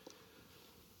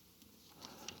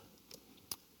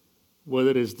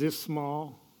whether it's this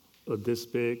small or this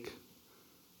big,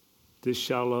 this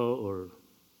shallow or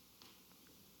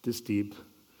this deep,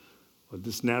 or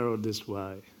this narrow or this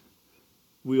wide,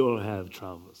 we all have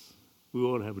troubles. We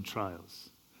all have trials.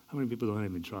 How many people don't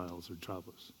have any trials or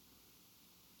troubles?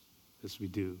 Yes, we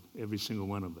do, every single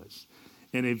one of us.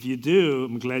 And if you do,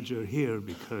 I'm glad you're here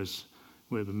because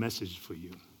we have a message for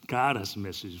you. God has a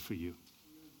message for you.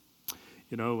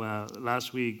 You know,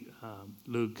 last week,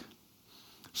 Luke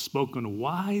spoke on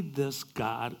why does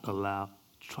God allow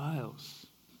trials?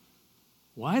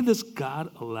 Why does God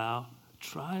allow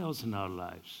trials in our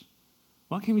lives?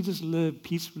 Why can't we just live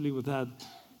peacefully without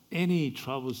any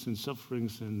troubles and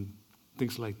sufferings and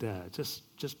things like that? Just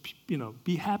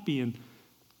be happy and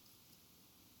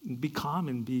be calm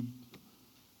and be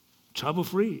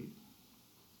trouble-free.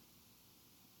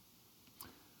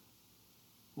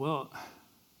 Well,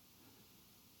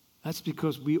 that's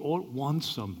because we all want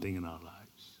something in our lives.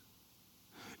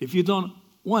 If you don't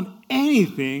want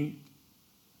anything,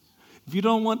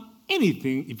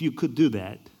 if you could do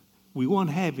that, we won't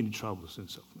have any troubles and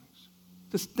sufferings.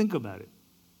 Just think about it.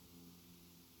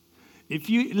 If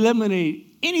you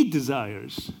eliminate any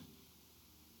desires,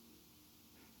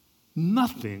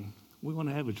 nothing, we won't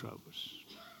have any troubles.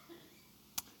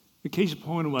 The case in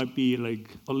point might be like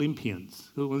Olympians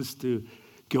who wants to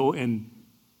go and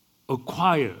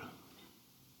acquire,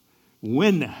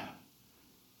 win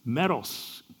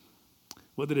medals,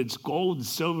 whether it's gold,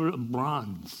 silver, or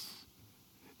bronze.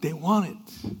 They want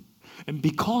it. And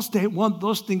because they want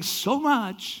those things so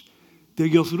much, they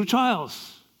go through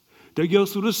trials. They go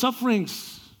through the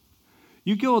sufferings.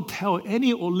 You go tell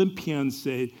any Olympian,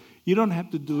 say, you don't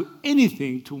have to do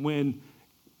anything to win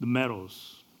the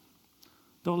medals.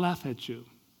 They'll laugh at you.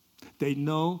 They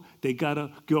know they got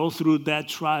to go through that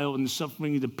trial and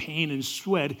suffering, the pain and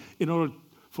sweat in order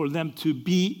for them to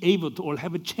be able to or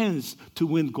have a chance to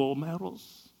win gold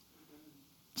medals,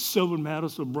 silver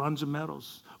medals or bronze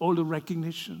medals, all the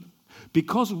recognition.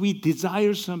 Because we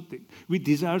desire something. We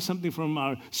desire something from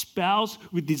our spouse.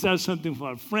 We desire something from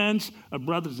our friends, our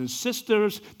brothers and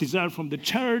sisters, desire from the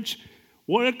church,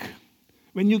 work.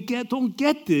 When you don't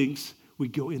get things, we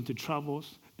go into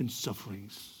troubles and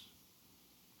sufferings.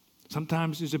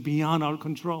 Sometimes it's beyond our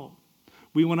control.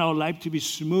 We want our life to be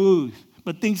smooth,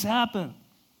 but things happen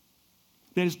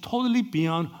that is totally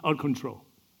beyond our control.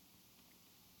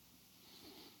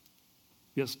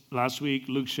 Yes, last week,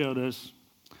 Luke showed us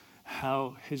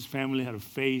how his family had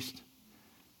faced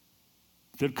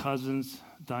their cousins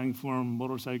dying from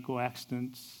motorcycle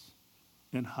accidents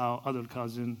and how other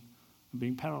cousins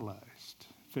being paralyzed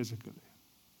physically.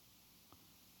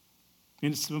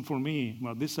 And it's for me,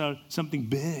 well, these are something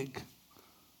big.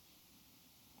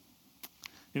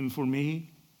 And for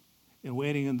me, in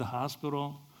waiting in the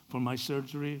hospital for my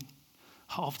surgery,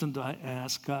 how often do I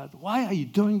ask God, why are you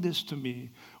doing this to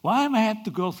me? Why am I have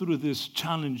to go through these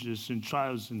challenges and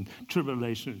trials and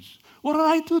tribulations? What did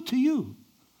I do to you?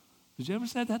 Did you ever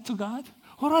say that to God?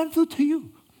 What did I do to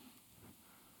you?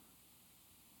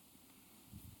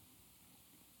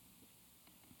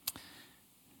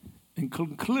 In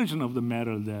conclusion of the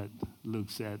matter that Luke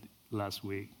said last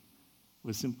week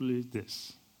was simply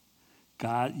this.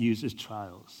 God uses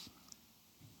trials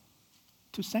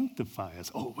to sanctify us.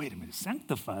 Oh, wait a minute,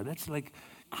 sanctify, that's like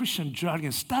Christian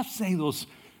jargon. Stop saying those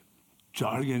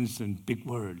jargons and big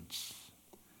words.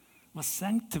 Well,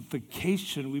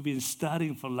 sanctification, we've been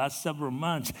studying for the last several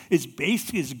months, is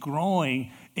basically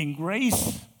growing in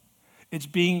grace. It's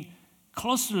being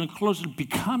closer and closer,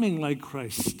 becoming like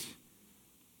Christ.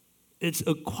 It's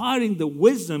acquiring the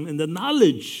wisdom and the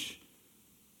knowledge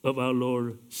of our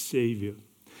Lord Savior.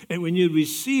 And when you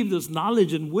receive this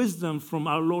knowledge and wisdom from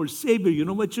our Lord Savior, you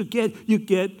know what you get? You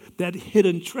get that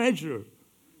hidden treasure.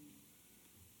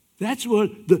 That's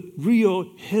what the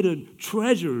real hidden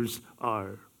treasures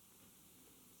are.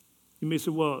 You may say,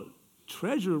 well,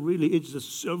 treasure really is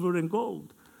just silver and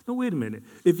gold. No, wait a minute.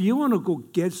 If you want to go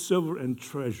get silver and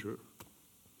treasure,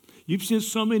 you've seen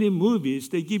so many movies,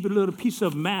 they give you a little piece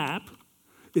of map.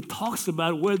 It talks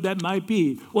about where that might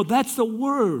be. Well, that's the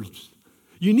words.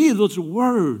 You need those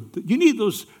words. You need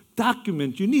those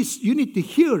documents. You need to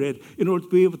hear it in order to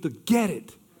be able to get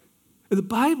it. And the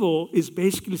Bible is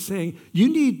basically saying you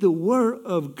need the Word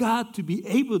of God to be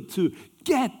able to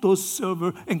get those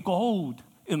silver and gold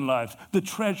in life, the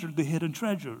treasure, the hidden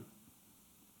treasure.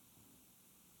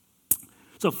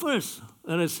 So first,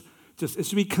 let us just,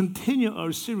 as we continue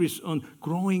our series on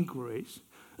growing grace,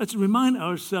 let's remind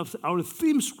ourselves our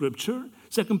theme scripture,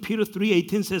 2 Peter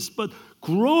 3:18 says, but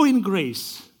grow in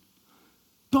grace.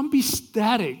 Don't be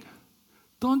static.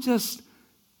 Don't just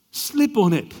sleep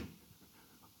on it.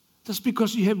 Just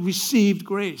because you have received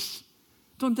grace.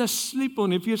 Don't just sleep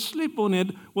on it. If you sleep on it,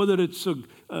 whether it's a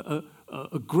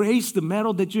grace, the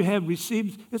metal that you have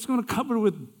received, it's going to cover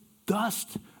with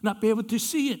dust, not be able to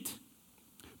see it.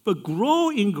 But grow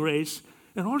in grace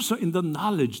and also in the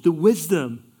knowledge, the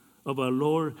wisdom of our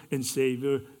Lord and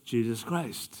Savior, Jesus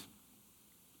Christ.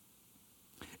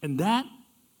 And that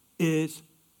is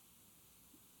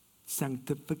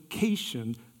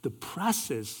sanctification, the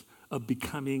process of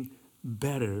becoming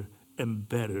better and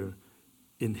better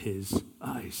in His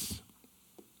eyes.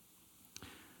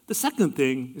 The second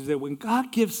thing is that when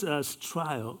God gives us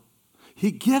trial,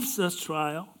 He gives us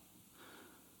trial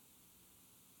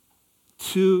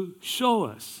to show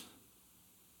us,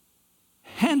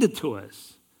 hand it to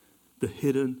us, the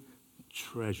hidden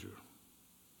treasure.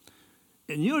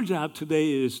 And your job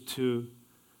today is to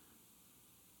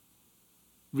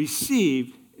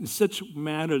receive in such a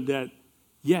manner that,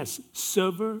 yes,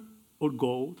 silver or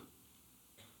gold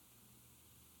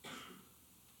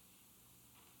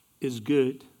is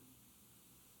good,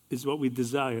 is what we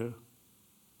desire,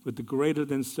 but the greater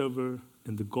than silver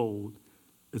and the gold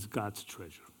is God's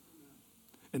treasure.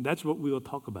 And that's what we will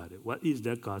talk about it. What is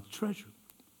that God's treasure?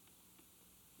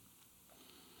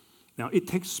 Now, it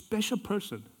takes a special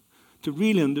person to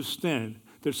really understand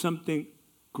there's something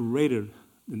greater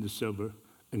than the silver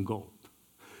and gold.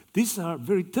 These are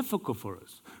very difficult for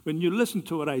us. When you listen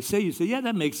to what I say, you say, yeah,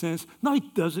 that makes sense. No,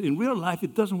 it doesn't. In real life,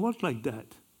 it doesn't work like that.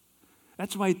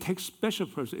 That's why it takes a special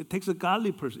person. It takes a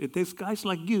godly person. It takes guys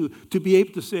like you to be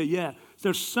able to say, yeah,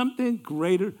 there's something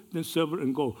greater than silver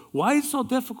and gold. Why is it so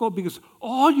difficult? Because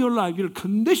all your life, you're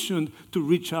conditioned to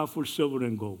reach out for silver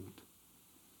and gold.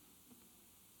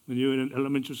 When you're in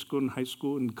elementary school and high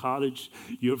school and college,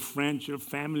 your friends, your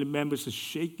family members will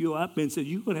shake you up and say,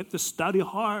 you're going to have to study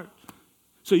hard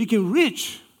so you can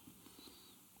reach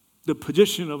the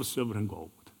position of silver and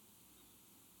gold.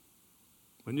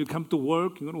 When you come to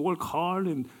work, you're going to work hard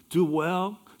and do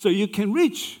well so you can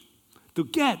reach to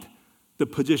get the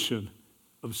position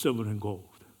of silver and gold.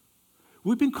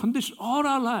 We've been conditioned all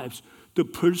our lives to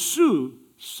pursue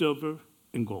silver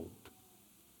and gold.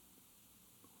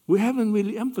 We haven't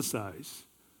really emphasized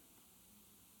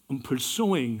on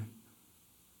pursuing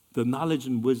the knowledge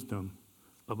and wisdom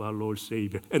of our Lord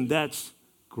Savior. And that's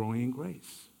growing in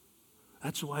grace.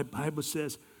 That's why the Bible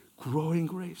says, grow in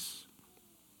grace.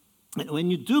 And when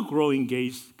you do grow in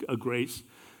grace,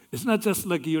 it's not just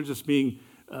like you're just being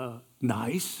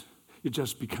nice. You're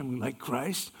just becoming like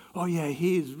Christ. Oh, yeah,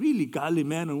 He is really godly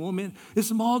man and woman.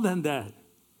 It's more than that.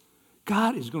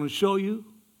 God is going to show you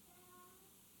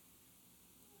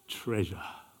treasure.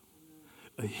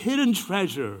 A hidden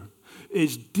treasure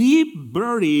is deep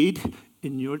buried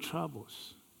in your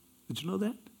troubles. Did you know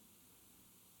that?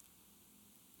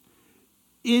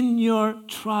 In your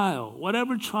trial,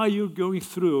 whatever trial you're going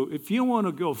through, if you want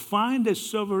to go find the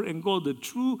silver and gold, the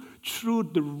true,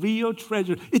 the real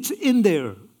treasure, it's in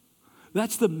there.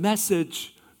 That's the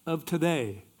message of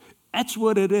today. That's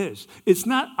what it is. It's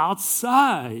not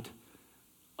outside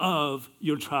of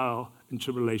your trial and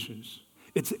tribulations.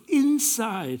 It's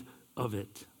inside of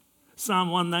it.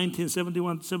 Psalm 119,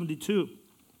 71, 72.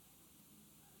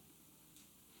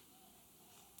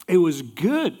 It was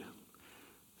good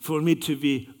for me to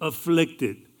be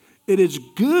afflicted. It is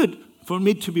good for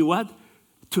me to be what?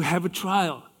 To have a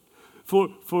trial. For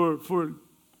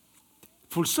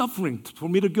suffering, for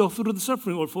me to go through the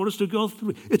suffering or for us to go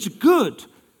through. It's good.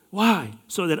 Why?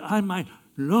 So that I might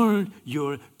learn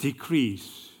your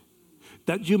decrees.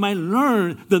 That you might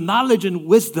learn the knowledge and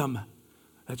wisdom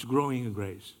that's growing in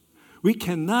grace. We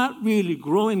cannot really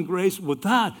grow in grace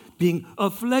without being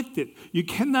afflicted. You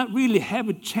cannot really have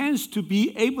a chance to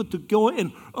be able to go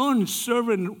and earn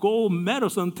silver and gold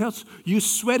medals until you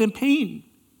sweat in pain.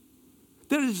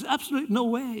 There is absolutely no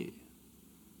way.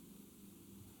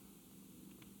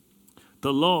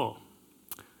 The law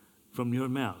from your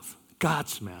mouth,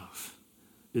 God's mouth,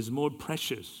 is more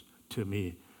precious to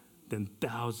me than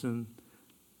thousands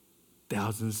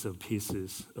of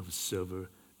pieces of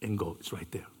silver and gold. It's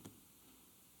right there.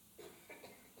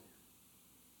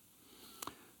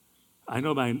 I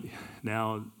know by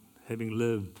now, having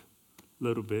lived a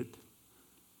little bit,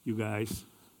 you guys,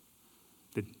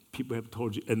 that people have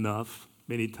told you enough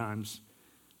many times.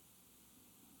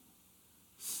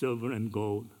 Silver and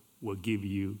gold will give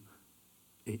you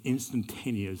an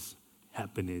instantaneous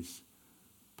happiness,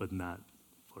 but not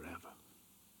forever.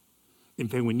 In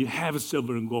fact, when you have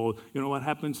silver and gold, you know what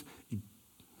happens? It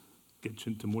gets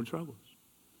you into more troubles.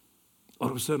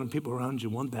 All of a sudden, people around you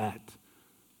want that.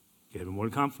 You have more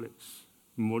conflicts,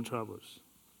 more troubles.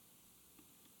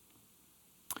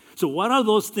 So what are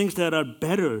those things that are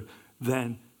better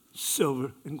than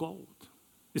silver and gold.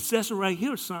 It says it right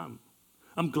here, son.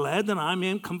 I'm glad that I'm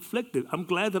in conflicted. I'm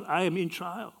glad that I am in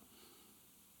trial.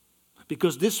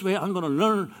 Because this way I'm going to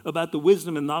learn about the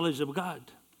wisdom and knowledge of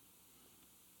God.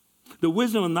 The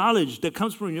wisdom and knowledge that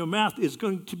comes from your mouth is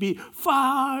going to be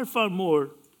far, far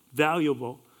more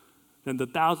valuable than the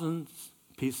thousands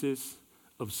pieces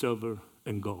of silver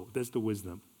and gold. That's the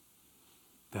wisdom.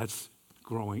 That's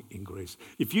growing in grace.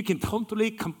 If you can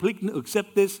totally, completely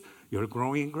accept this, you're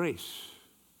growing in grace.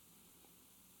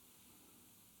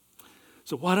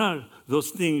 So what are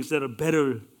those things that are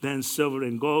better than silver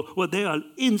and gold? Well, they are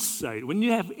insight. When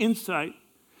you have insight,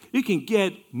 you can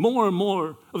get more and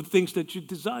more of the things that you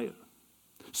desire.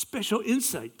 Special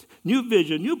insight, new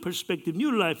vision, new perspective,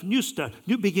 new life, new start,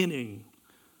 new beginning.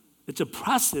 It's a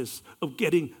process of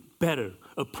getting better,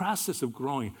 a process of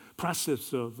growing,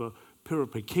 process of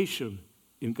purification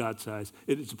in God's eyes.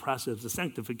 It is a process of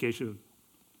sanctification.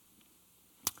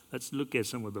 Let's look at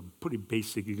some of the pretty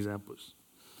basic examples.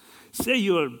 Say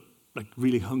you're like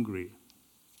really hungry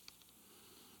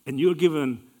and you're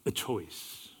given a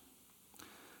choice.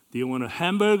 Do you want a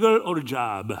hamburger or a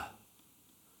job?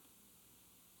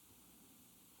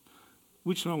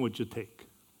 Which one would you take?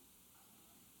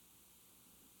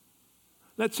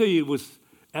 Let's say it was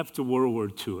after World War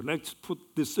II. Let's put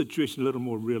this situation a little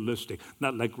more realistic,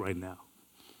 not like right now.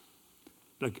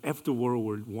 Like after World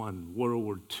War I, World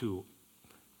War II,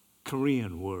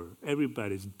 Korean War,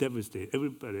 everybody's devastated,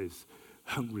 everybody's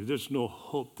hungry. There's no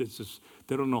hope.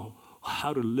 They don't know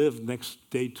how to live next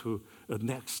day to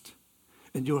next.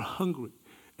 And you're hungry,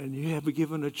 and you have been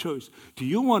given a choice. Do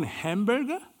you want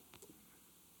hamburger?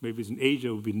 Maybe it's in Asia,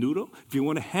 it would be noodle. Do you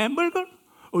want a hamburger,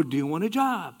 or do you want a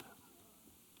job?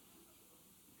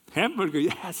 Hamburger,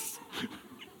 yes.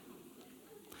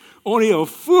 Only a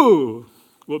fool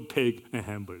will pick a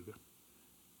hamburger,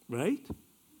 right?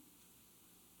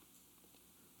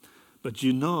 But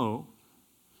you know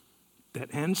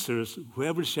that answers,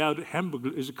 whoever shouted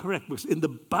hamburger is correct. Because in the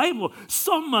Bible,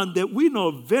 someone that we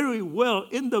know very well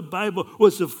in the Bible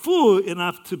was a fool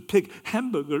enough to pick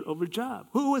hamburger over job.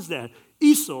 Who was that?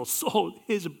 Esau sold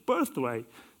his birthright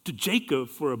to Jacob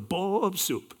for a bowl of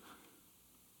soup.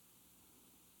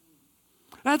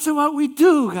 That's what we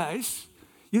do, guys.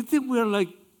 You think we're like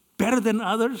better than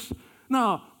others?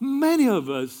 No, many of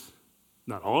us,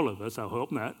 not all of us, I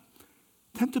hope not,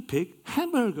 tend to pick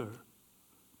hamburger.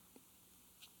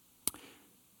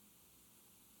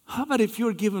 How about if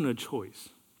you're given a choice?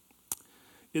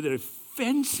 Either a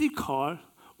fancy car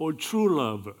or true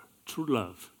love. True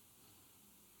love.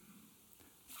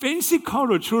 Fancy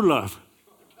car or true love?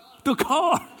 The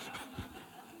car.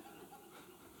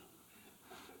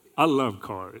 I love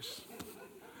cars.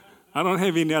 I don't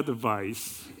have any other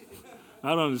vice.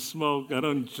 I don't smoke. I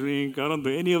don't drink. I don't do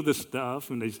any of the stuff.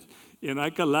 And I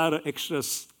got a lot of extra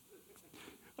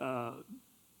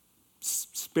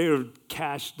spare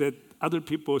cash that other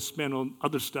people spend on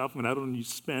other stuff and I don't need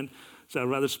to spend. So I'd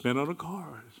rather spend on a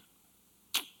car.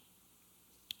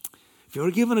 If you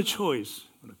were given a choice,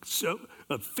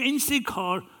 a fancy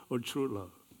car or true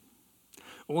love,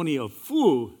 only a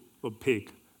fool will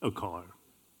pick a car.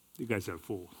 You guys are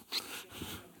fools.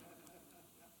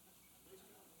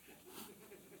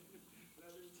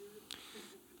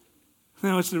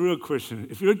 Now it's the real question.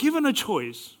 If you're given a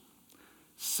choice,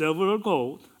 silver or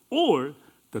gold, or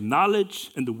the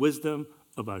knowledge and the wisdom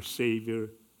of our Savior,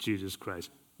 Jesus Christ,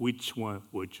 which one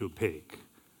would you pick?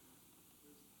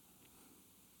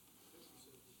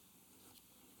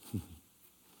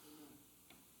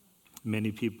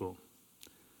 Many people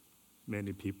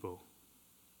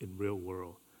in real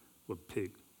world would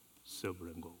pick silver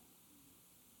and gold.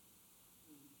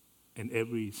 And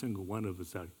every single one of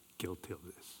us are guilty of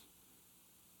this.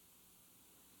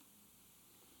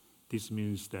 This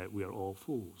means that we are all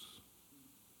fools.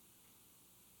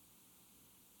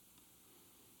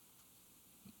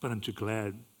 But aren't you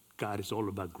glad God is all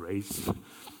about grace?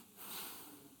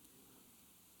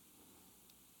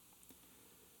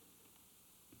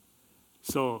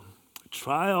 So,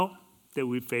 trial that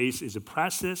we face is a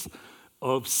process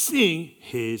of seeing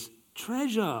His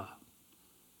treasure.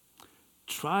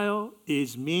 Trial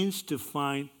is means to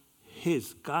find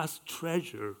God's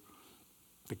treasure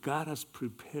that God has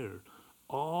prepared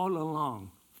all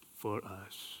along for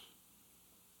us.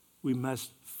 We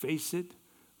must face it.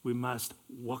 We must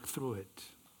walk through it.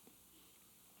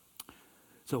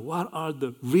 So what are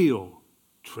the real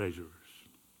treasures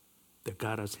that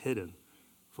God has hidden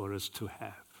for us to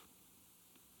have?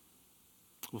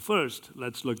 Well, first,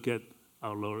 let's look at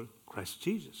our Lord Christ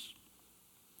Jesus.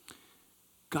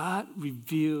 God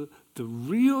revealed the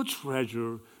real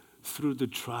treasure through the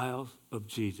trial of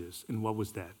Jesus. And what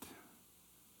was that?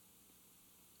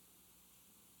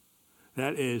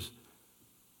 That is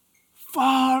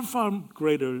far, far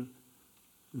greater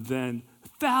than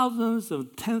thousands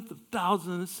of tens of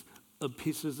thousands of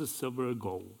pieces of silver or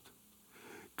gold.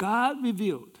 God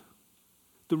revealed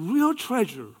the real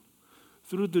treasure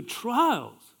through the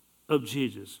trials of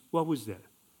Jesus. What was that?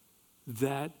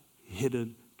 That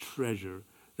hidden treasure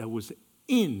that was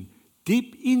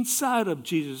deep inside of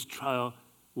Jesus' trial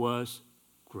was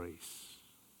grace.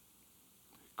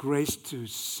 Grace to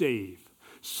save.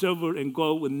 Silver and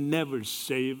gold will never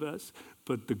save us,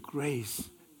 but the grace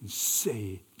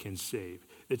can save.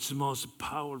 It's the most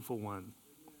powerful one.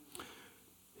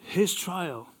 His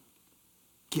trial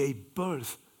gave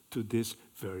birth to this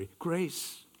very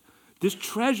grace. This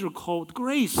treasure called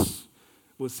grace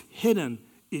was hidden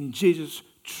in Jesus'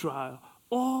 trial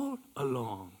all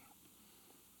along.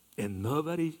 And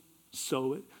nobody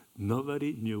saw it,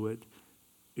 nobody knew it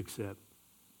except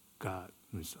God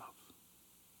himself.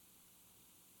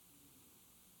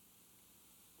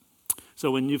 So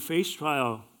when you face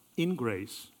trial in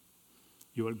grace,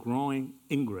 you are growing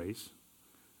in grace.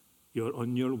 You're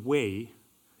on your way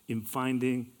in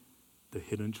finding the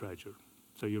hidden treasure.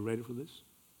 So you're ready for this?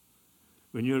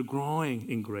 When you're growing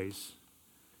in grace,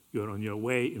 you're on your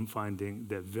way in finding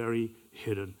the very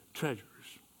hidden treasures.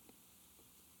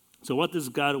 So what does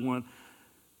God want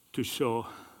to show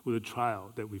with the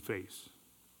trial that we face?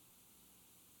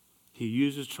 He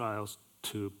uses trials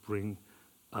to bring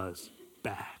us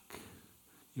back.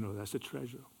 You know, that's the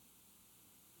treasure.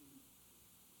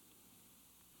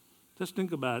 Just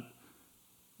think about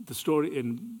the story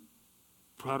in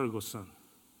Prodigal Son.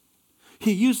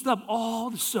 He used up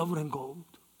all the silver and gold.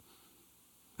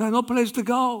 There had no place to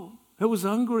go. He was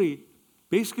hungry,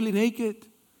 basically naked.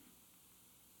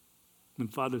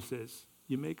 And Father says,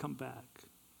 you may come back.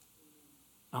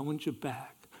 I want you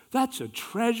back. That's a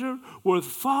treasure worth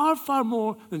far, far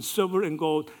more than silver and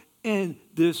gold. And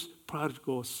this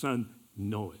prodigal son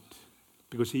knows it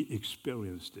because he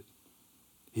experienced it.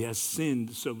 He has seen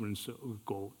the silver and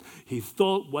gold. He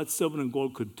thought what silver and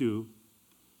gold could do,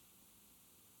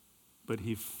 but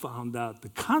he found out the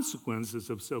consequences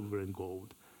of silver and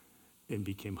gold and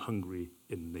became hungry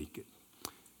and naked.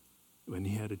 When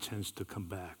he had a chance to come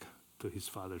back to his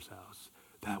father's house,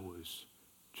 that was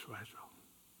treasure.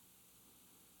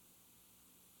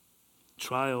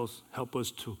 Trials help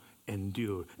us to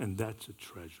endure, and that's a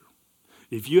treasure.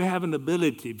 If you have an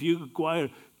ability, if you acquire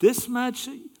this much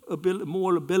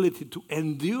more ability to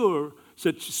endure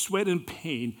such sweat and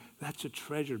pain, that's a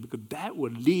treasure because that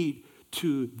will lead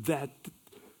to that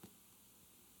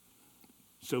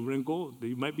silver and gold that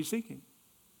you might be seeking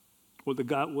or that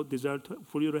God would desire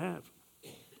for you to have.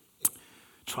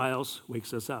 Trials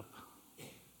wakes us up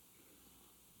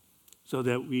so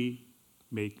that we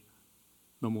make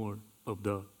no more of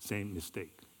the same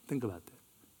mistake. Think about that.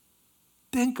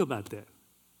 Think about that.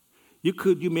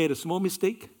 You made a small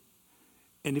mistake,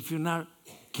 and if you're not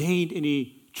gained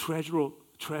any treasurable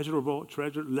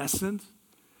lessons,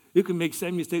 you can make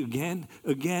same mistake again,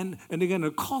 and again.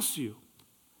 It'll cost you.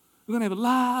 You're going to have a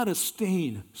lot of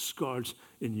scars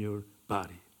in your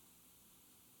body.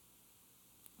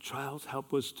 Trials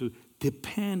help us to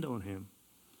depend on Him.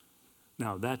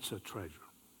 Now, that's a treasure.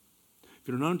 If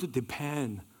you're not to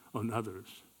depend on others,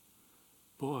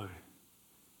 boy,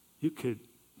 you could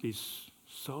be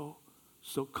so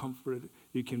comforted.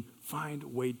 You can find a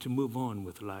way to move on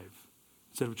with life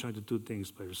instead of trying to do things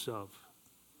by yourself.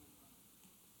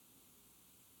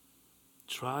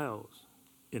 Trials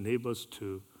enable us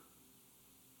to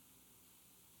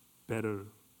better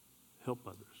help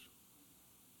others,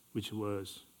 which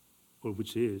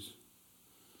is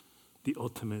the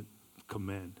ultimate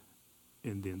command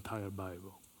in the entire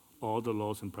Bible. All the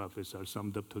laws and prophets are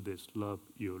summed up to this: love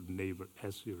your neighbor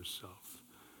as yourself.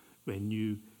 When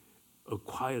you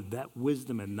acquire that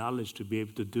wisdom and knowledge to be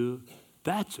able to do,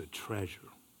 that's a treasure.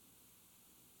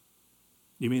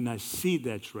 You may not see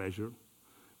that treasure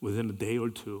within a day or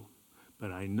two,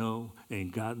 but I know,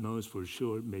 and God knows for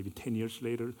sure, maybe 10 years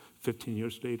later, 15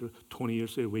 years later, 20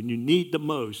 years later, when you need the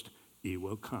most, it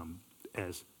will come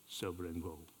as silver and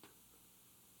gold.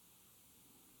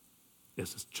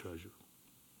 It's a treasure.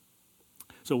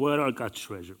 So what are God's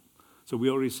treasure? So we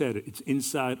already said it. It's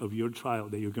inside of your trial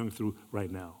that you're going through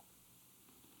right now.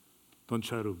 Don't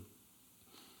try to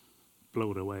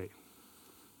blow it away.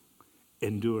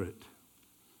 Endure it.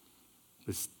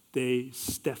 But stay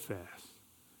steadfast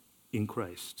in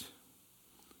Christ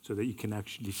so that you can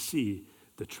actually see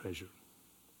the treasure.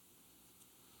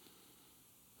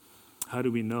 How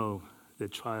do we know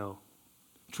that trial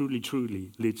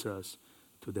truly leads us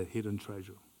to the hidden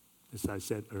treasure, as I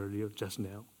said earlier, just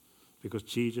now, because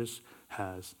Jesus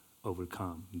has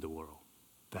overcome the world.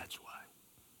 That's why.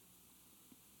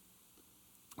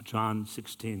 John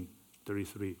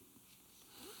 16:33.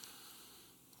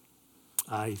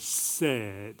 I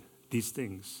said these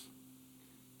things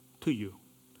to you,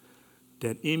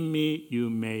 that in me you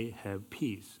may have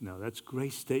peace. Now that's a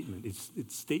great statement. It's a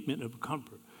statement of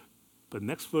comfort. But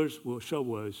next verse will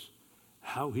show us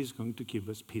how he's going to give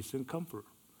us peace and comfort.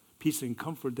 Peace and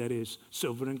comfort that is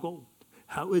silver and gold.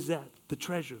 How is that? The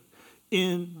treasure.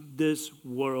 In this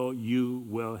world you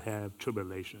will have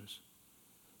tribulations.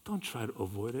 Don't try to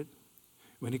avoid it.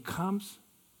 When it comes,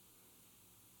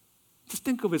 just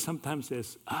think of it sometimes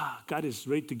as, God is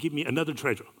ready to give me another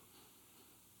treasure.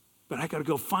 But I got to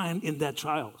go find in that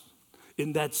trials,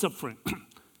 in that suffering,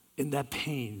 in that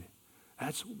pain.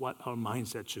 That's what our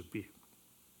mindset should be.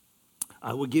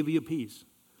 I will give you peace,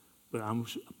 but I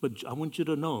want you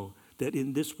to know that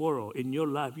in this world, in your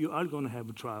life, you are going to have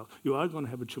a trial. You are going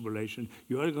to have a tribulation.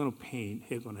 You are going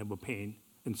to have a pain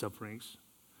and sufferings.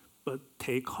 But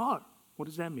take heart. What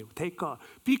does that mean? Take heart.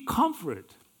 Be comforted.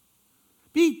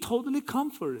 Be totally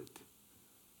comforted.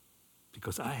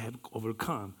 Because I have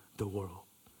overcome the world.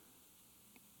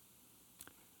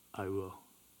 I will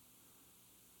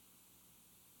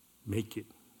make it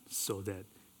so that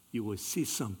you will see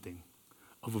something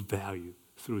of a value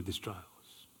through these trials.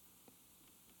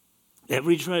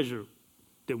 Every treasure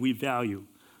that we value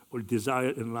or desire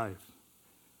in life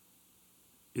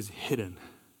is hidden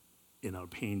in our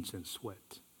pains and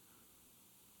sweat.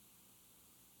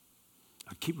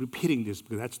 I keep repeating this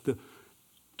because that's the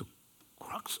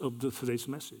crux of today's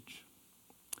message.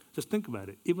 Just think about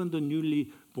it. Even the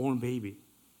newly born baby.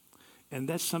 And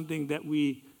that's something that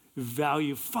we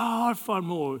value far, far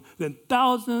more than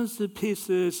thousands of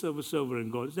pieces of silver and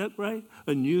gold. Is that right?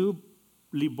 A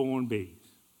newly born baby.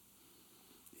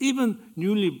 Even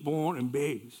newly born and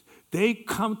babes, they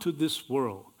come to this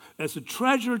world as a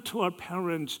treasure to our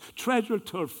parents, treasure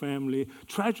to our family,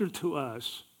 treasure to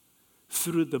us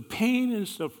through the pain and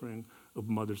suffering of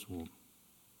mother's womb.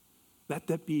 Let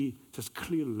that be just a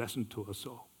clear lesson to us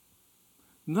all.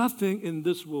 Nothing in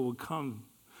this world will come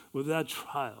without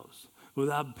trials,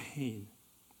 without pain.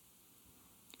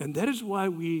 And that is why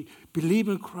we believe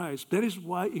in Christ. That is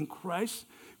why in Christ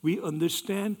we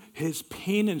understand his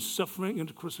pain and suffering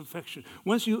and crucifixion.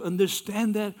 Once you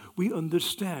understand that, we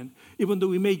understand. Even though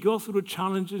we may go through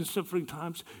challenges and suffering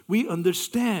times, we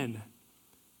understand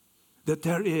that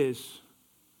there is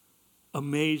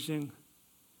amazing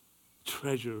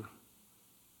treasure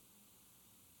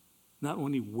not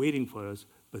only waiting for us,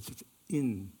 but it's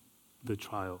in the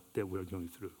trial that we're going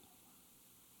through.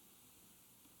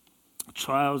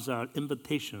 Trials are an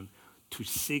invitation to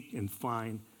seek and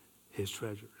find his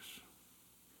treasures.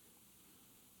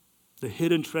 The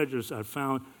hidden treasures are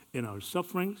found in our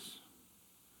sufferings.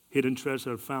 Hidden treasures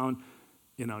are found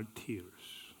in our tears,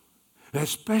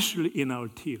 especially in our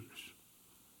tears.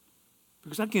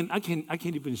 Because I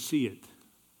can't even see it.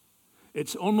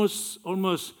 It's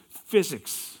almost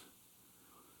physics.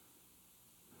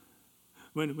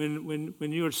 When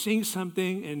you're seeing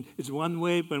something and it's one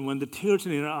way, but when the tears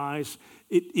in your eyes,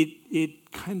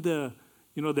 it kind of,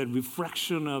 that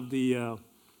refraction of the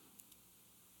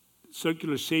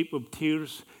circular shape of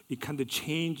tears, it kind of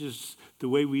changes the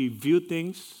way we view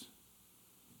things.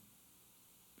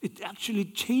 It actually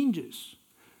changes.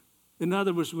 In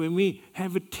other words, when we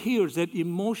have tears, that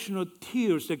emotional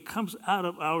tears that comes out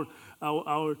of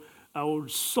our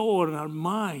soul and our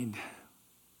mind,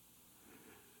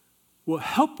 will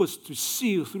help us to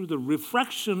see through the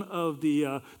refraction of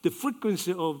the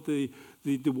frequency of the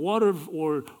water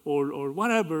or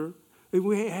whatever. If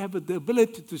we have the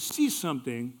ability to see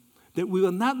something that we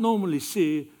will not normally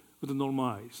see with the normal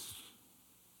eyes.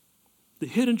 The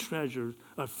hidden treasures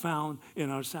are found in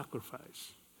our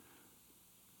sacrifice.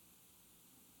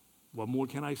 What more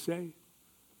can I say?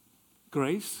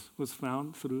 Grace was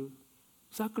found through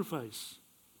sacrifice.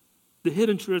 The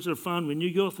hidden treasures are found when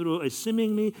you go through a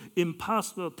seemingly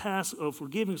impossible task of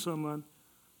forgiving someone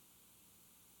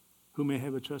who may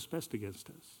have a trespass against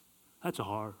us. That's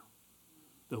hard.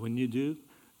 But when you do,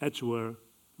 that's where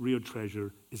real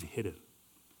treasure is hidden.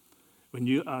 When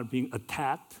you are being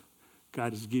attacked,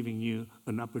 God is giving you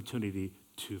an opportunity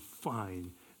to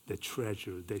find the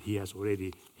treasure that he has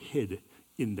already hid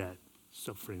in that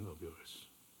suffering of yours.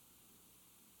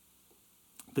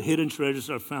 The hidden treasures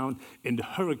are found in the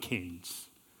hurricanes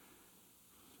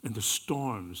and the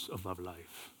storms of our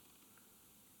life.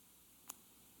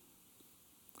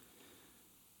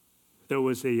 There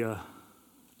was a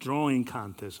drawing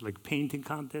contest, like painting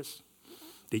contest.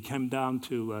 They came down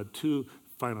to two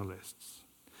finalists.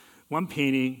 One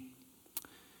painting,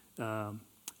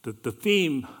 the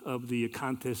theme of the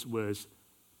contest was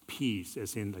peace,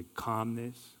 as in like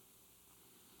calmness.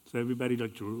 So everybody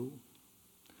like drew,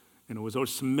 and it was all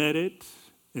submitted,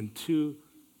 and 2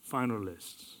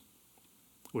 finalists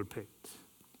were picked.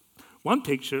 One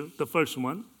picture, the first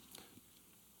one,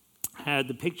 had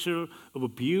the picture of a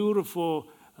beautiful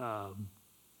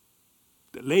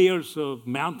layers of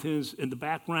mountains in the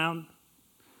background.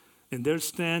 And there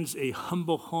stands a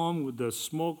humble home with the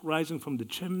smoke rising from the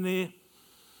chimney.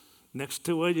 Next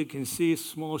to it, you can see a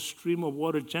small stream of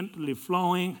water gently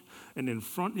flowing. And in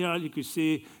front yard, you can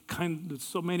see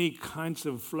so many kinds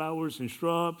of flowers and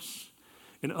shrubs.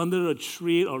 And under a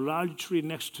tree, a large tree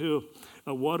next to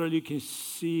water, you can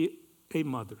see a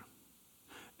mother,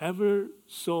 ever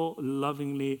so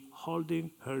lovingly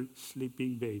holding her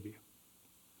sleeping baby.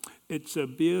 It's a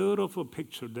beautiful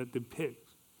picture that depicts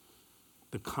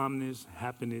the calmness,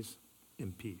 happiness,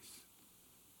 and peace.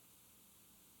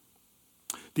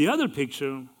 The other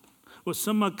picture was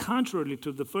somewhat contrary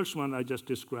to the first one I just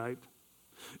described.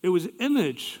 It was an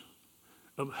image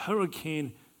of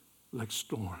hurricane-like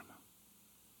storm.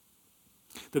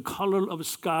 The color of the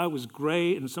sky was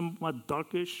gray and somewhat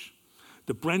darkish.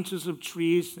 The branches of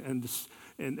trees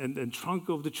and trunk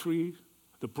of the tree,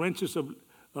 the branches of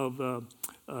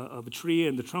a tree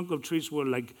and the trunk of trees were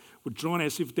drawn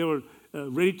as if they were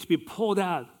ready to be pulled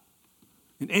out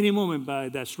in any moment by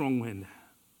that strong wind.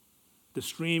 The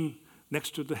stream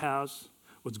next to the house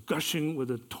was gushing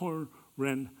with a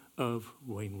torrent of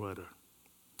rainwater.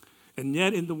 And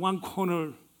yet in the one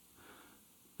corner,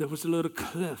 there was a little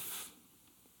cliff.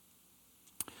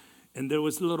 And there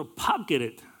was a little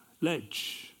pocketed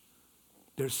ledge.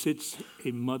 There sits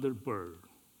a mother bird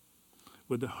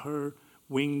with her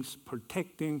wings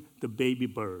protecting the baby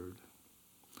bird.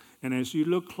 And as you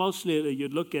look closely, you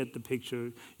look at the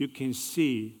picture, you can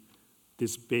see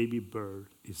this baby bird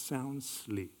is sound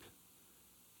asleep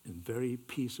in a very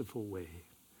peaceful way,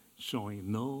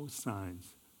 showing no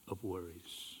signs of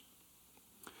worries.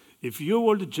 If you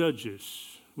were the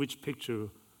judges, which picture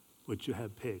would you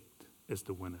have picked as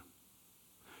the winner?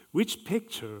 Which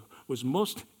picture was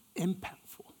most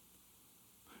impactful?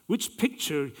 Which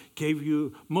picture gave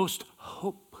you most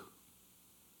hope?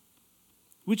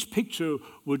 Which picture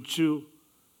would you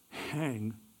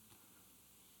hang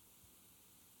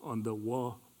on the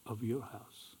wall of your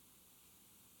house?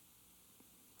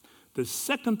 The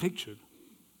second picture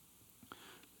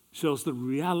shows the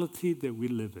reality that we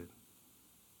live in.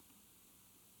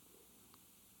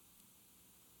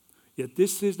 Yet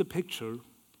this is the picture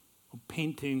of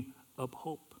painting of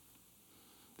hope.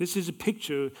 This is a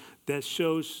picture that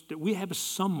shows that we have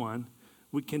someone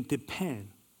we can depend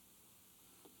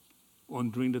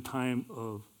on during the time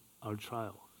of our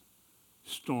trial,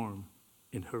 storm,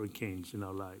 and hurricanes in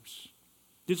our lives.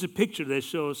 This is a picture that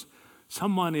shows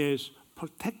someone is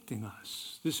protecting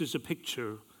us. This is a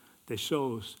picture that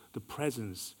shows the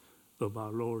presence of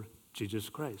our Lord Jesus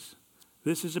Christ.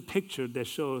 This is a picture that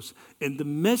shows in the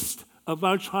midst of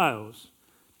our trials,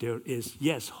 there is,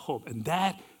 yes, hope. And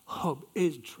that hope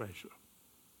is treasure.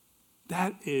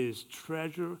 That is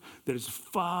treasure that is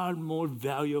far more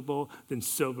valuable than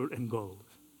silver and gold.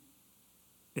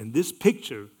 And this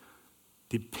picture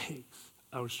depicts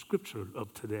our scripture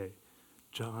of today,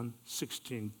 John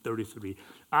 16:33.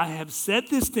 I have said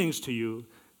these things to you,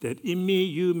 that in me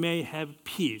you may have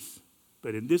peace,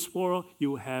 but in this world you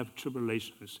will have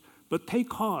tribulations. But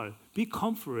take heart, be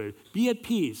comforted, be at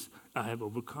peace. I have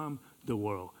overcome the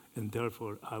world, and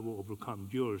therefore I will overcome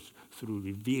yours through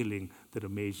revealing that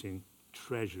amazing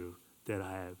treasure that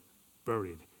I have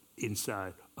buried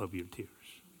inside of your tears.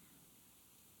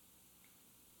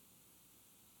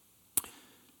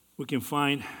 We can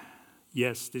find,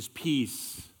 yes, this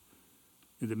peace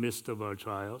in the midst of our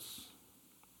trials.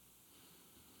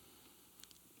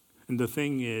 And the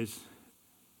thing is,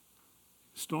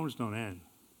 storms don't end.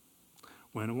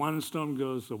 When one storm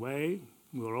goes away,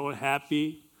 we're all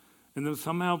happy, and then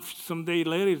somehow, some day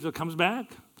later, it comes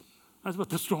back. That's what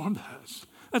the storm does.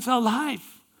 That's our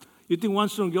life. You think one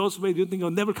storm goes away, you think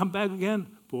it'll never come back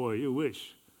again? Boy, you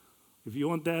wish. If you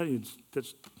want that,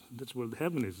 that's what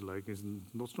heaven is like. It's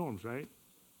no storms, right?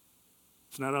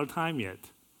 It's not our time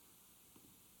yet.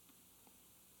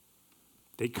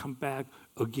 They come back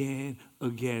again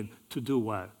to do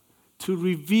what? To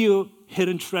reveal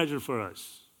hidden treasure for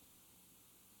us.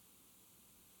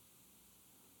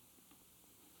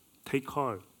 Take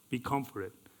heart, be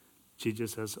comforted.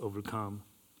 Jesus has overcome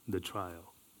the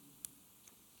trial.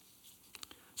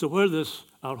 So where does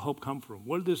our hope come from?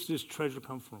 Where does this treasure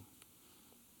come from?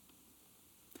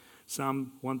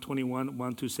 Psalm 121,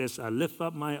 1-2 says, I lift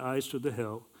up my eyes to the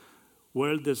hill.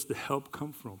 Where does the help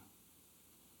come from?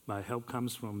 My help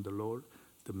comes from the Lord,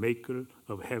 the maker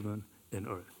of heaven and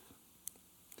earth.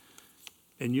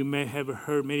 And you may have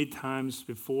heard many times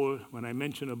before when I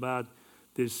mentioned about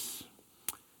this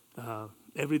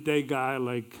everyday guy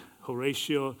like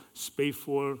Horatio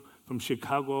Spafford from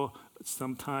Chicago,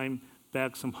 sometime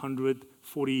back some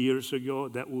 140 years ago.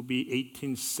 That will be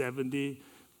 1870.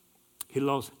 He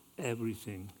lost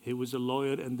everything. He was a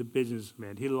lawyer and a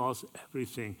businessman. He lost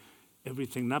everything.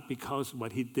 Everything, not because of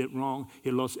what he did wrong. He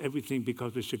lost everything because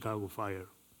of the Chicago fire.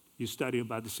 You study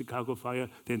about the Chicago fire,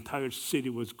 the entire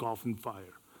city was engulfed in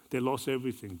fire. They lost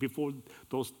everything. Before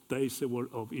those days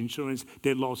of insurance,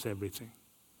 they lost everything.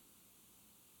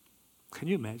 Can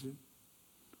you imagine?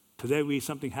 Today,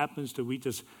 something happens, we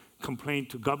just complain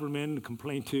to government,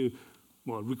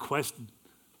 request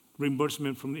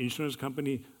reimbursement from the insurance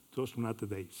company. Those were not the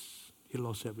days. He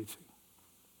lost everything.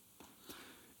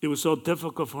 It was so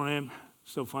difficult for him,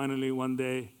 so finally one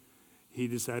day, he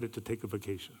decided to take a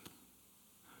vacation.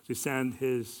 He sent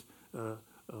his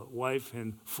wife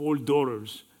and 4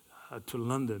 daughters to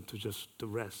London to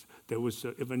rest. There was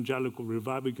an evangelical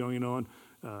revival going on.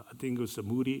 I think it was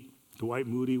Dwight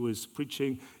Moody was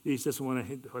preaching. He just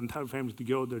wanted the entire family to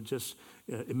go there, just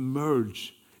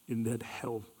emerge in that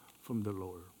help from the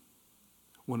Lord.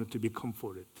 Wanted to be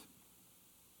comforted.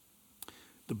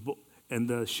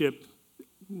 The ship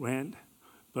ran,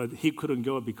 but he couldn't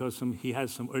go because he had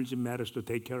some urgent matters to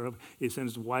take care of. He sent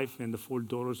his wife and the 4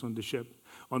 daughters on the ship.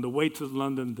 On the way to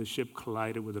London, the ship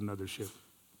collided with another ship.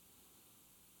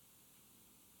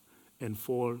 And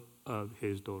 4 of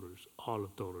his daughters, all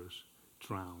of daughters,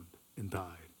 drowned and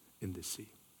died in the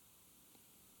sea.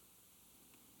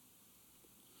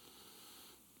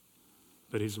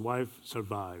 But his wife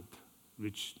survived,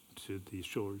 reached to the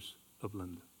shores of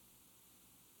London.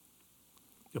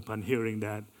 Upon hearing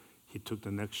that, he took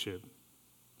the next ship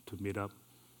to meet up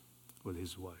with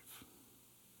his wife.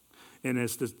 And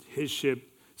as his ship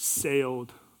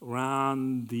sailed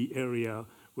around the area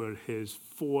where his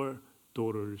 4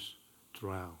 daughters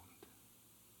drowned,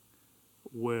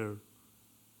 where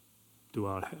do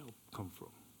our help come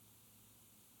from?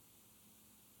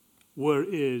 Where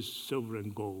is silver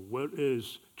and gold? Where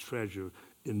is treasure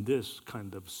in this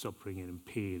kind of suffering and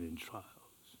pain and trials?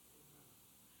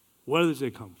 Where does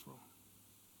it come from?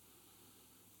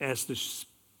 As the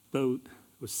boat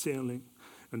was sailing,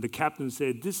 and the captain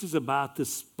said, this is about the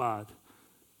spot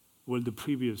where the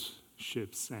previous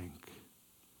ship sank,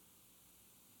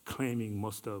 claiming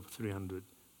most of 300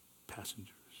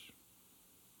 passengers.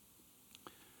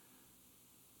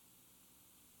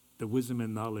 The wisdom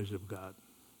and knowledge of God,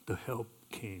 the help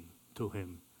came to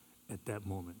him at that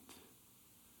moment.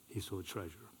 He saw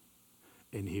treasure,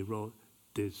 and he wrote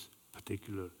this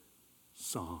particular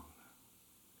song.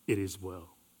 It is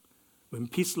well. When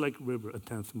peace like river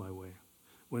attends my way,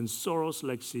 when sorrows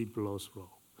like sea billows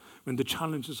roll, when the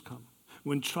challenges come,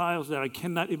 when trials that I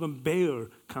cannot even bear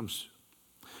comes,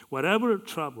 whatever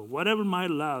trouble, whatever my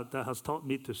lot that has taught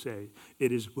me to say,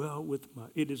 it is well with my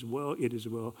soul. It is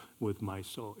well with my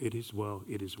soul. It is well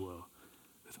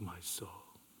with my soul.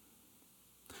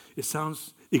 It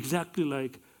sounds exactly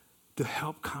like the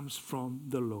help comes from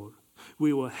the Lord.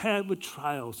 We will have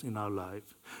trials in our life,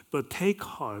 but take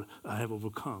heart, I have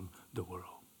overcome the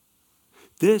world.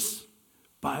 This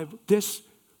Bible, this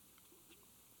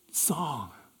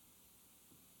song,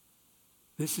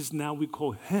 this is now we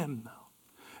call hymn now,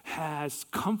 has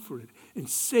comforted and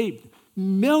saved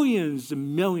millions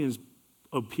and millions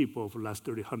of people for the last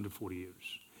 140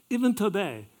 years. Even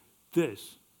today,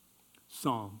 this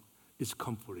song is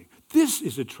comforting. This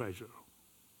is a treasure.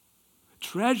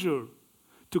 Treasure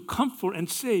to comfort and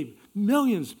save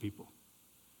millions of people.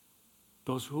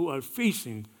 Those who are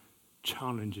facing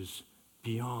challenges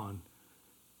beyond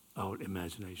our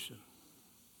imagination.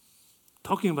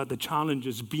 Talking about the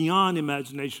challenges beyond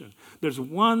imagination, there's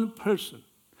one person.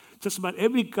 Just about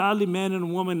every godly man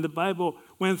and woman in the Bible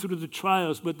went through the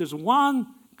trials, but there's one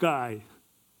guy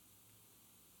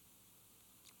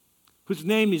whose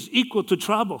name is equal to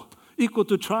trouble, equal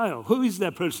to trial. Who is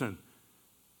that person?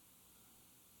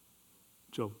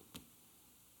 Job.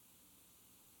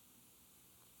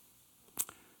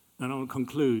 And I will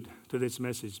conclude today's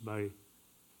message by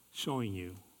showing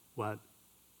you what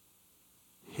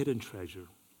hidden treasure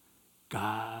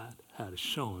God had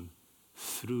shown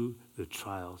through the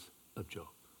trials of Job.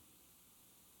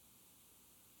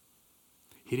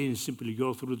 He didn't simply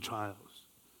go through the trials.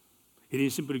 He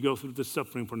didn't simply go through the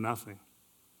suffering for nothing.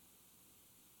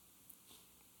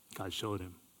 God showed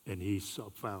him, and he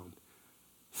found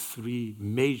three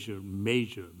major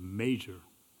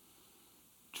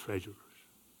treasures.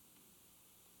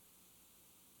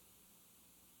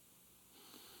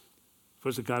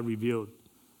 First, God revealed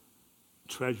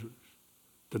treasures,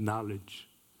 the knowledge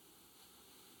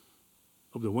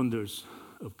of the wonders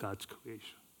of God's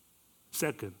creation.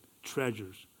 Second,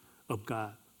 treasures of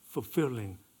God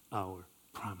fulfilling our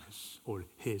promise or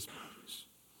his promise.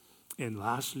 And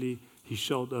lastly, he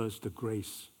showed us the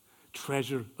grace,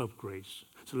 treasure of grace.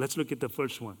 So let's look at the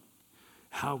first one.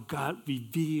 How God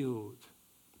revealed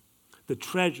the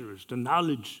treasures, the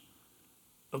knowledge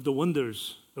of the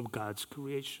wonders of God's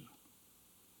creation.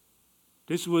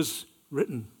 This was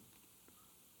written.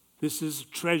 This is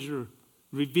treasure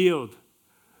revealed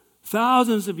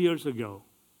thousands of years ago.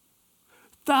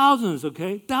 Thousands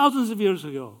of years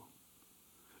ago.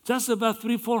 Just about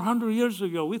 300-400 years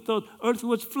ago, we thought Earth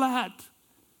was flat.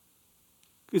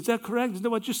 Is that correct? Is that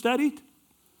what you studied?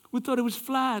 We thought it was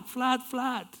flat.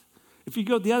 If you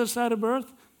go to the other side of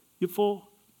Earth, you fall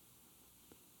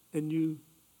and you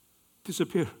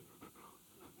disappear.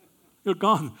 You're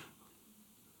gone.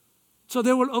 So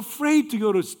they were afraid to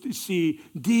go to see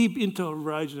deep into the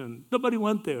horizon. Nobody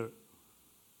went there.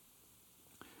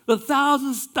 But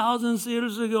thousands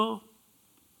years ago,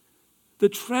 the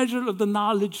treasure of the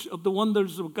knowledge of the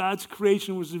wonders of God's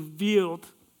creation was revealed.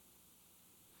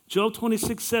 Job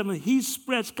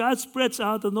 26:7, God spreads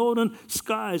out the northern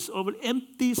skies over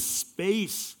empty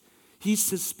space. He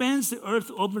suspends the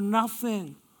earth over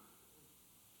nothing.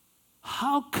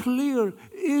 How clear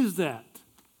is that?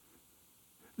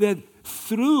 That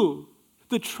through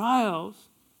the trials,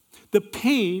 the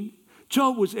pain,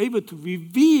 Job was able to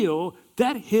reveal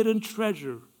that hidden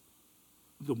treasure,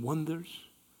 the wonders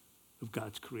of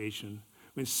God's creation,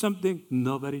 when something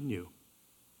nobody knew.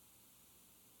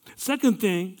 Second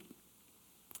thing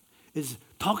is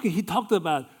he talked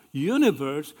about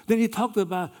universe, then he talked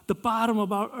about the bottom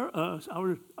of our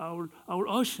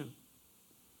ocean.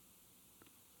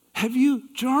 Have you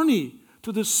journeyed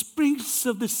to the springs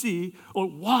of the sea or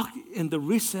walked in the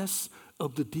recess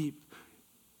of the deep?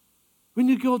 When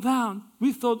you go down,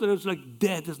 we thought that it was like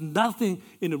dead. There's nothing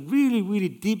in a really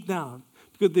deep down.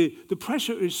 Because the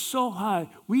pressure is so high,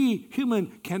 we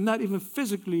human cannot even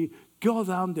physically go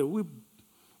down there.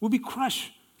 We'll be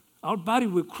crushed. Our body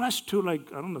will crush to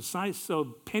size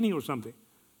of penny or something.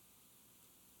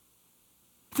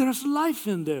 There's life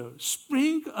in there,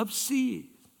 spring of sea.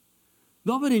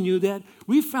 Nobody knew that.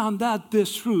 We found out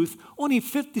this truth only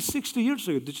 50, 60 years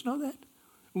ago. Did you know that?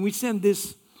 When we sent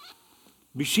this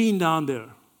machine down there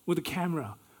with a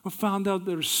camera, we found out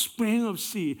there's spring of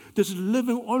sea. There's a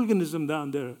living organism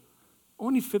down there.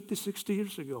 Only 50, 60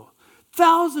 years ago.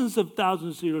 Thousands of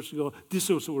years ago, this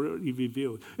was already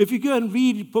revealed. If you go and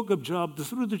read the book of Job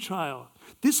through the trial,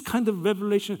 this kind of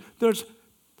revelation, there's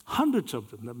hundreds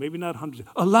of them, maybe not hundreds,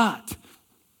 a lot.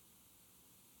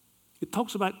 It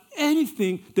talks about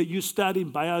anything that you study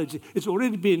in biology. It's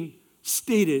already been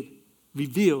stated,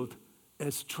 revealed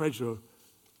as treasure,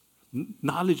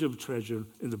 knowledge of treasure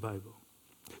in the Bible.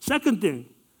 Second thing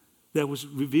that was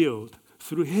revealed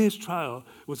through his trial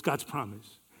was God's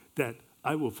promise that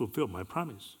I will fulfill my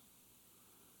promise.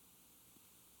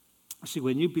 See,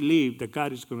 when you believe that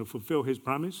God is going to fulfill his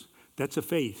promise, that's a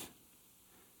faith.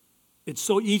 It's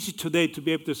so easy today to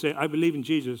be able to say, I believe in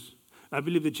Jesus. I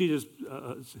believe that Jesus,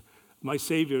 my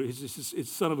Savior, is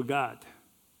Son of God.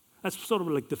 That's sort of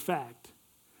like the fact.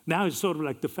 Now it's sort of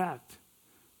like the fact.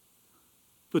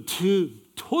 But to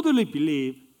totally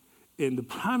believe in the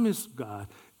promise of God,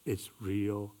 it's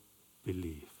real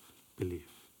belief.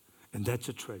 And that's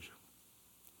a treasure.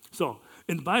 So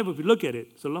in the Bible, if you look at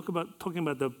it, talking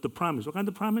about the promise. What kind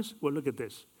of promise? Well, look at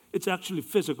this. It's actually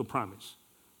physical promise.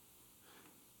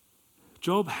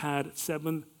 Job had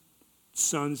 7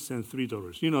 sons and 3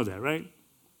 daughters. You know that, right?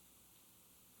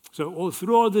 So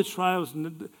through all the trials,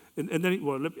 and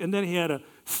then he had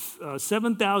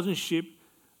 7,000 sheep,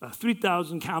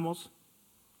 3,000 camels,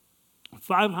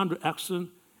 500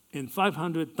 oxen, and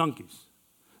 500 donkeys.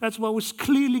 That's what was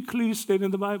clearly stated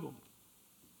in the Bible.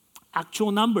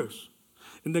 Actual numbers.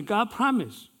 And then God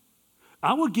promised,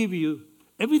 I will give you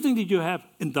everything that you have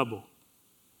in double.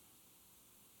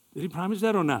 Did he promise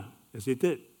that or not? Yes, he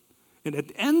did. And at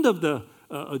the end of the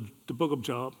book of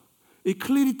Job, it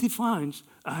clearly defines,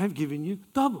 I have given you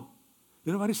double.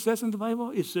 You know what it says in the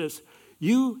Bible? It says,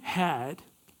 you had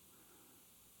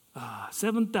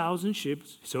 7,000 sheep,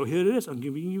 so here it is, I'm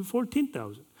giving you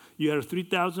 14,000. You had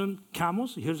 3,000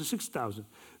 camels, here's 6,000.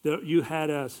 You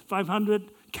had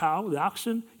 500 cow, the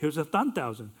oxen, here's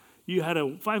 10,000. You had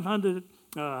 500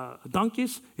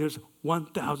 donkeys, here's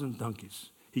 1,000 donkeys.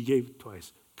 He gave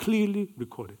twice, clearly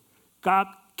recorded. God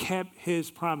kept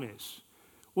his promise.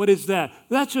 What is that?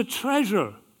 That's a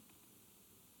treasure.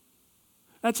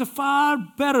 That's a far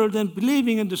better than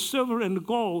believing in the silver and the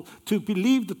gold, to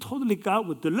believe that totally God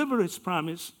would deliver his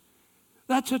promise.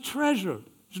 That's a treasure.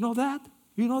 Did you know that?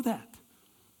 You know that.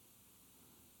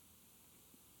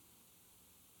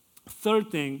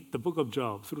 Third thing, the book of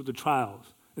Job, through the trials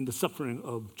and the suffering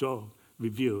of Job,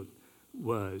 revealed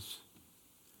was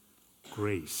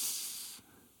grace.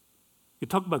 You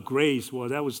talk about grace, well,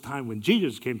 that was time when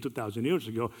Jesus came 2,000 years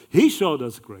ago. He showed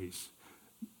us grace.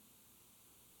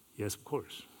 Yes, of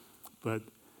course. But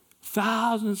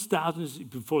thousands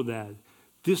before that,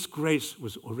 this grace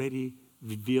was already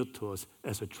revealed to us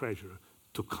as a treasure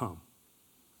to come,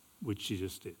 which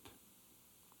Jesus did.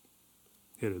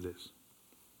 Here it is.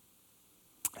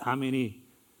 How many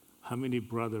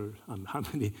brothers, how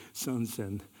many sons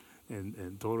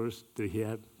and daughters did he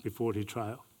have before the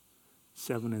trial?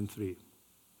 7 and 3.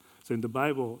 So in the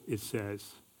Bible, it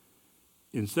says,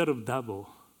 instead of double,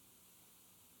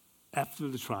 after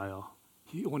the trial,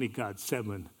 he only got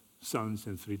 7 sons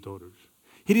and 3 daughters.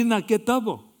 He did not get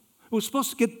double. He was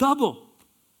supposed to get double.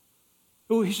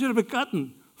 Oh, he should have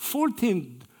gotten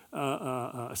 14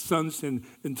 sons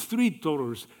and 3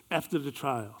 daughters after the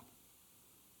trial.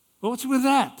 Well, what's with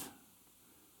that?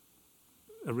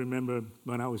 I remember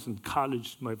when I was in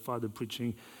college, my father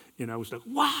preaching, and I was like,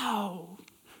 wow,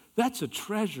 that's a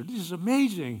treasure. This is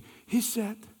amazing. He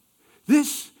said,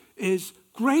 this is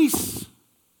grace.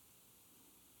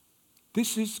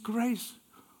 This is grace.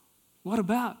 What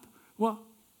about? Well,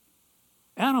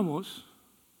 animals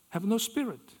have no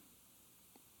spirit.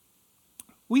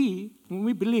 When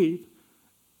we believe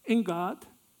in God,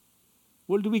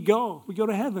 where do we go? We go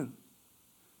to heaven.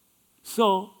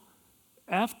 So,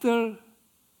 after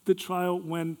the trial,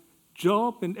 when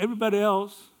Job and everybody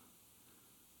else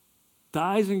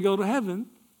dies and go to heaven,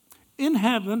 in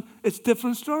heaven, it's a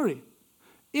different story.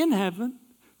 In heaven,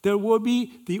 there will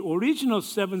be the original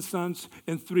 7 sons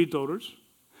and 3 daughters,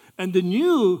 and the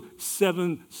new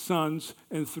 7 sons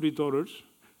and 3 daughters.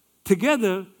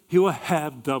 Together, he will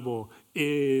have double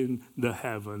in the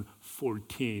heaven,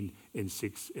 14 and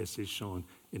 6, as is shown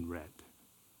in red.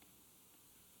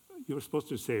 You're supposed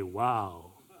to say,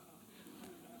 wow.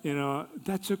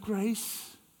 That's a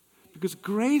grace. Because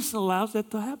grace allows that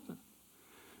to happen.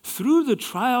 Through the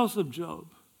trials of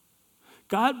Job,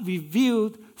 God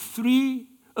revealed 3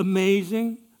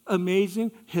 amazing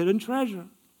hidden treasure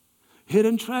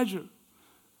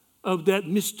of that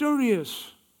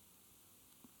mysterious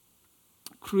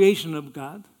creation of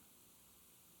God.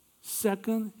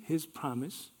 Second, his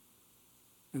promise.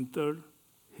 And third,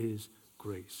 his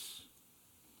grace.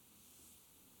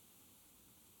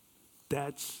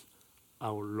 That's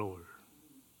our Lord.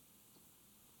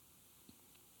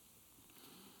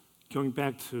 Going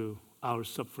back to our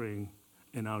suffering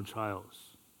and our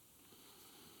trials.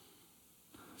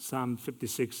 Psalm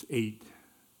 56:8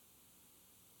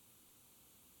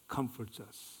 comforts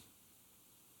us.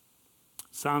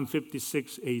 Psalm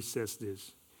 56:8 says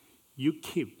this, you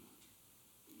keep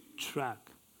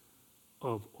track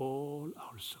of all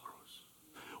our sorrows.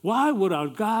 Why would our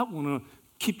God want to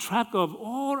keep track of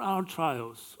all our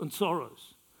trials and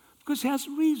sorrows? Because he has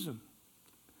a reason.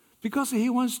 Because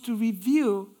he wants to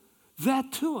reveal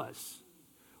that to us.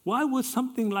 Why would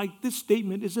something like this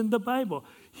statement is in the Bible?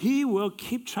 He will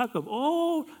keep track of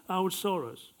all our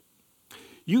sorrows.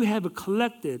 You have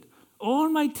collected all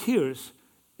my tears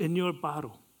in your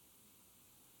bottle.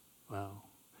 Wow.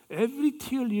 Every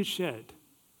tear you shed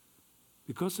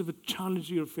because of a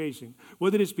challenge you're facing,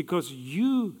 whether it's because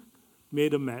you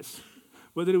made a mess,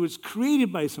 whether it was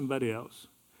created by somebody else,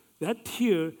 that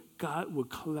tear God will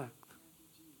collect.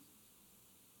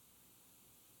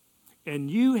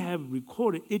 And you have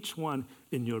recorded each one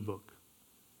in your book.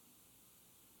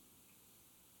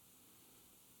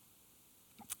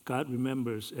 God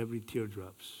remembers every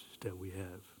teardrops that we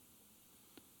have.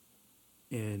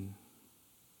 And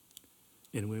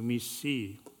when we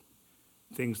see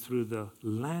things through the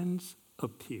lens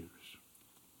of tears,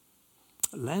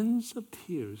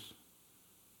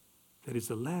 that is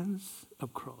the lens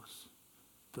of cross,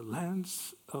 the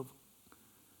lens of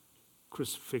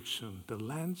crucifixion, the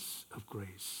lens of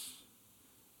grace.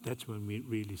 That's when we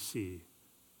really see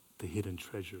the hidden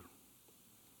treasure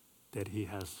that he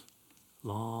has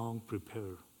long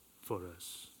prepared for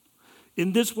us.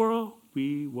 In this world,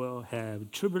 we will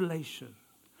have tribulation,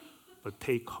 but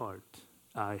take heart.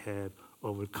 I have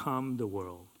overcome the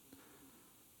world.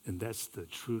 And that's the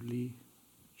true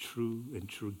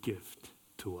gift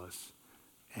to us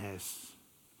as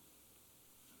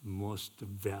most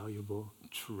valuable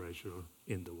treasure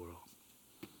in the world.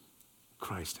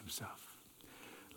 Christ himself.